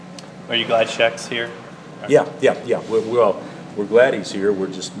Are you glad Cheick's here? Yeah. We're glad he's here. We're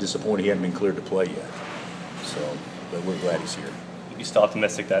just disappointed he hadn't been cleared to play yet. So, but we're glad he's here. You still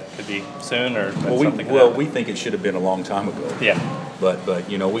optimistic that could be soon, or we think it should have been a long time ago. Yeah. But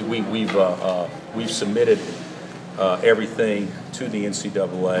you know, we've submitted everything to the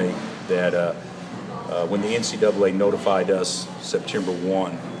NCAA that when the NCAA notified us September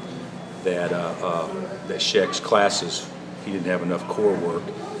 1 that Cheick's classes, he didn't have enough core work.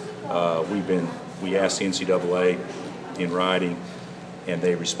 We asked the NCAA in writing, and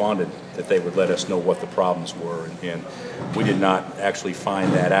they responded that they would let us know what the problems were, and we did not actually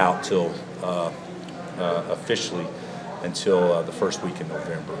find that out till officially until the first week in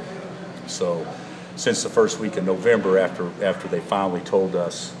November. So since the first week in November, after they finally told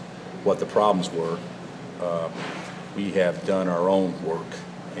us what the problems were, we have done our own work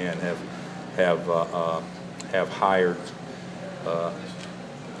and have hired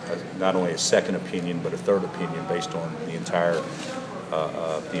not only a second opinion but a third opinion based on the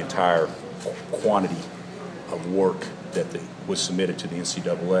entire quantity of work that was submitted to the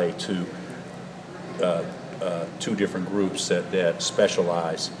NCAA to two different groups that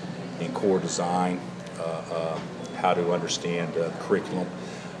specialize in core design, how to understand curriculum,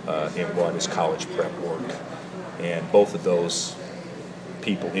 and what is college prep work. And both of those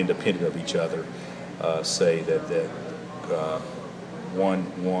people, independent of each other, say that one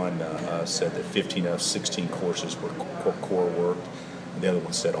said that 15 of 16 courses were core work, and the other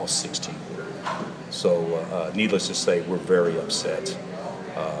one said all 16 were. So needless to say, we're very upset.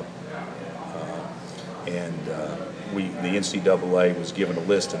 The NCAA was given a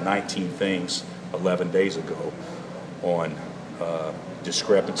list of 19 things 11 days ago on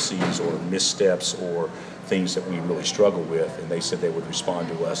discrepancies or missteps or things that we really struggle with, and they said they would respond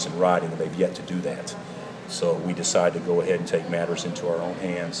to us in writing, and they've yet to do that. So we decided to go ahead and take matters into our own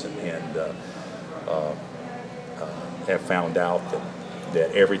hands and have found out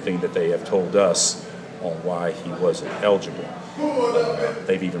that everything that they have told us on why he wasn't eligible.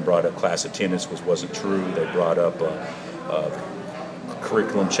 They've even brought up class attendance, which wasn't true. They brought up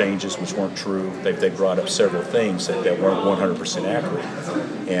curriculum changes, which weren't true. They brought up several things that weren't 100% accurate.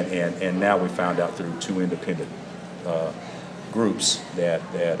 And now we found out through two independent groups that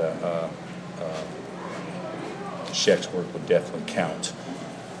Cheick's work would definitely count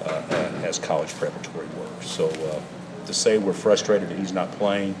as college preparatory work. So to say we're frustrated that he's not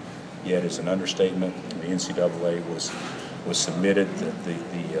playing yet is an understatement. The NCAA was submitted,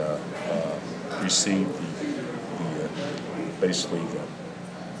 received basically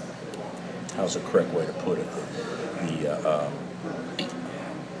how's the correct way to put it?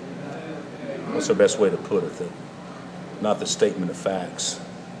 What's the best way to put it? Not the statement of facts,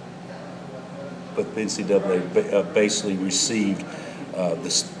 but the NCAA basically received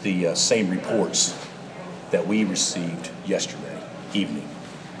the same reports that we received yesterday evening,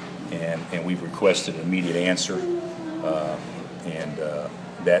 and we've requested an immediate answer, and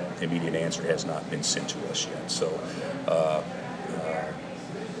that immediate answer has not been sent to us yet. So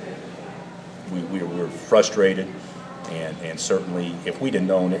we're frustrated, and certainly if we'd have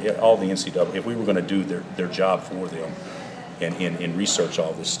known all the NCAA, if we were going to do their job for them and research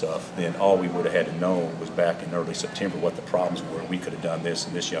all this stuff, then all we would have had to know was back in early September what the problems were. We could have done this,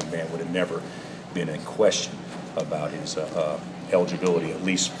 and this young man would have never been in question about his eligibility, at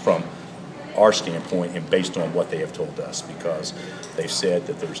least from our standpoint and based on what they have told us, because they've said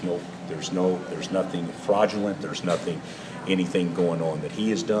that there's nothing fraudulent, there's anything going on that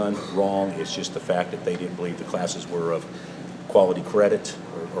he has done wrong. It's just the fact that they didn't believe the classes were of quality credit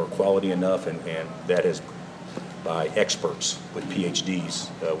or quality enough, and that is by experts with PhDs.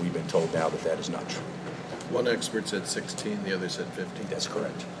 We've been told now that is not true. One expert said 16, the other said 15. That's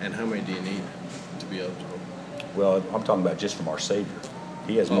correct. And how many do you need to be eligible? Well, I'm talking about just from our Savior.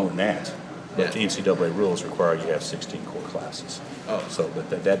 He has more than that. But the NCAA rules require you to have 16 core classes. Oh. So, but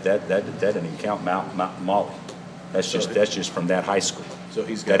that doesn't even count Maui. That's just from that high school. So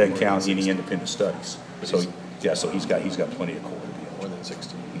he's got that doesn't count any independent studies. So he's got plenty of core to be more than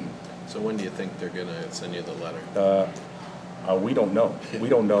 16. Mm-hmm. So when do you think they're going to send you the letter? We don't know. We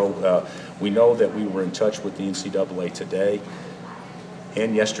don't know. We know that we were in touch with the NCAA today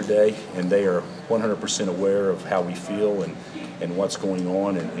and yesterday, and they are 100% aware of how we feel and what's going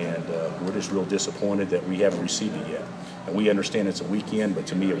on, and we're just real disappointed that we haven't received it yet. And we understand it's a weekend, but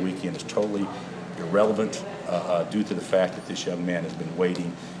to me a weekend is totally irrelevant due to the fact that this young man has been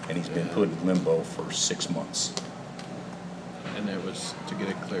waiting, and he's been put in limbo for 6 months. And it was, to get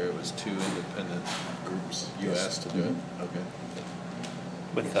it clear, it was two independent groups you asked to do it? Okay.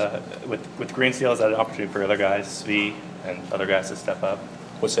 With Green Seal, is that an opportunity for other guys, Svi and other guys, to step up?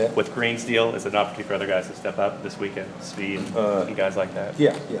 What's that? With Green's deal, is it an opportunity for other guys to step up this weekend? Speed and guys like that?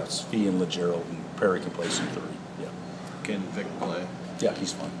 Yeah, Spee and LeGerald and Perry can play some three, yeah. Can Vic play? Yeah,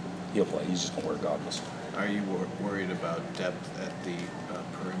 he's fine. He'll play, he's just gonna wear goggles. Are you worried about depth at the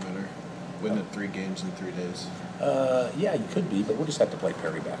perimeter? Win it 3 games in 3 days. Yeah, you could be, but we'll just have to play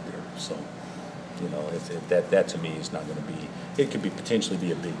Perry back there, so, you know, if that to me is not gonna be, it could be potentially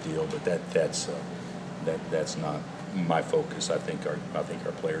be a big deal, but that's not my focus. I think our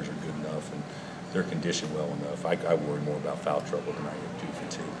players are good enough and they're conditioned well enough. I worry more about foul trouble than I do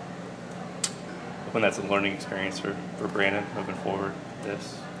fatigue. When that's a learning experience for Brandon moving forward,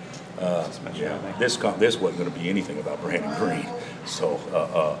 this suspension, I think. This wasn't going to be anything about Brandon Green, so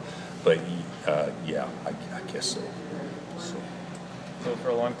but yeah, I guess so. So for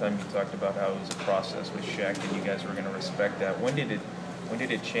a long time, you talked about how it was a process with Cheick, and you guys were going to respect that. When did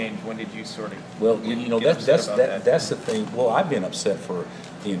it change? When did you sort of? Well, get, you know, get upset about that? that's the thing. Well, I've been upset for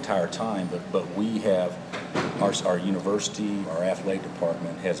the entire time, but we have our university, our athletic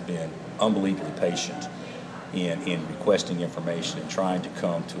department has been unbelievably patient in requesting information and trying to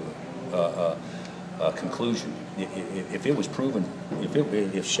come to a conclusion. If it was proven,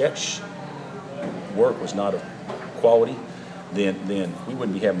 if Cheick's work was not of quality, then we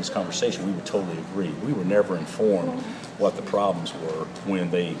wouldn't be having this conversation. We would totally agree. We were never informed what the problems were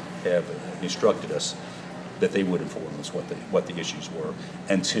when they have instructed us that they would inform us what the issues were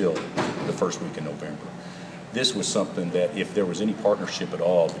until the first week in November. This was something that if there was any partnership at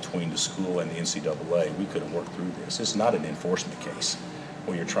all between the school and the NCAA, we could have worked through this. This is not an enforcement case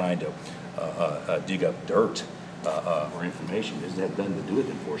where you're trying to dig up dirt or information. This has nothing to do with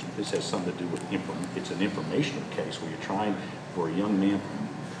enforcement. This has something to do with it's an informational case where you're trying for a young man from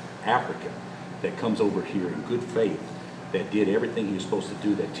Africa that comes over here in good faith, that did everything he was supposed to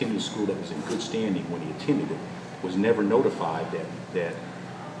do, that attended a school that was in good standing when he attended it, was never notified that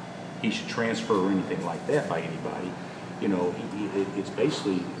he should transfer or anything like that by anybody. You know, it's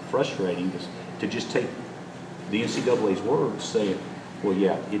basically frustrating to just take the NCAA's words saying, well,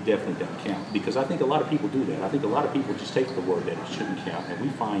 yeah, it definitely doesn't count. Because I think a lot of people do that. I think a lot of people just take the word that it shouldn't count, and we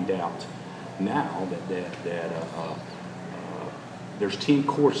find out now that there's 10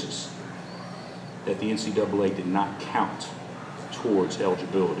 courses that the NCAA did not count towards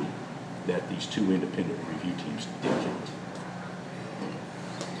eligibility that these 2 independent review teams did count.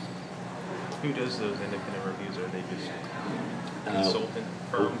 Who does those independent reviews? Are they just consultant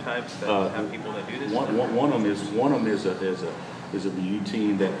firm types that have people that do this? One of them is a review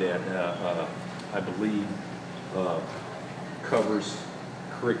team that I believe covers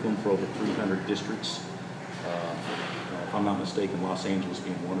curriculum for over 300 districts. If I'm not mistaken, Los Angeles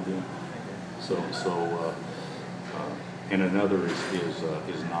being one of them. And another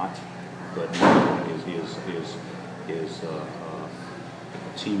is not, but one of them is a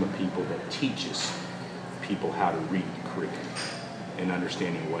team of people that teaches people how to read curriculum and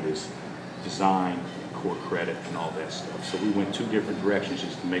understanding what is design, core credit, and all that stuff. So we went 2 different directions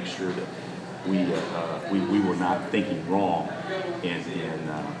just to make sure that we were not thinking wrong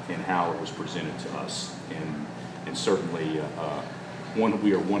in how it was presented to us, and certainly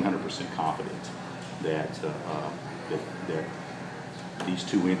we are 100% confident that these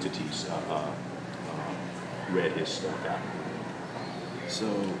 2 entities read his stuff out. So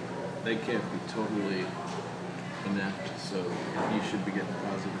they can't be totally inept, so you should be getting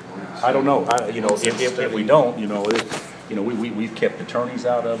positive points. I don't know. If we don't, we've kept attorneys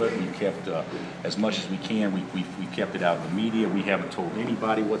out of it. We've kept as much as we can. We've kept it out of the media. We haven't told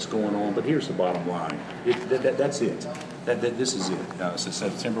anybody what's going on. But here's the bottom line. That's it. This is it. Since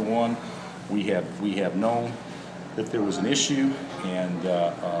September 1, we have known that there was an issue, and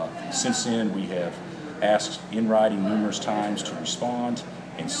since then we have asked in writing numerous times to respond,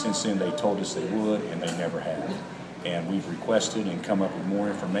 and since then they told us they would, and they never have. And we've requested and come up with more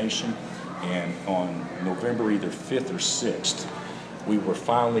information, and on November either 5th or 6th, we were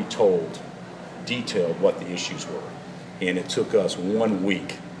finally told, detailed what the issues were. And it took us 1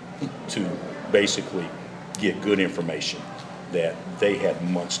 week to basically get good information that they had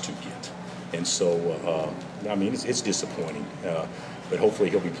months to get. And so, I mean, it's disappointing, but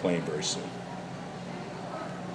hopefully he'll be playing very soon.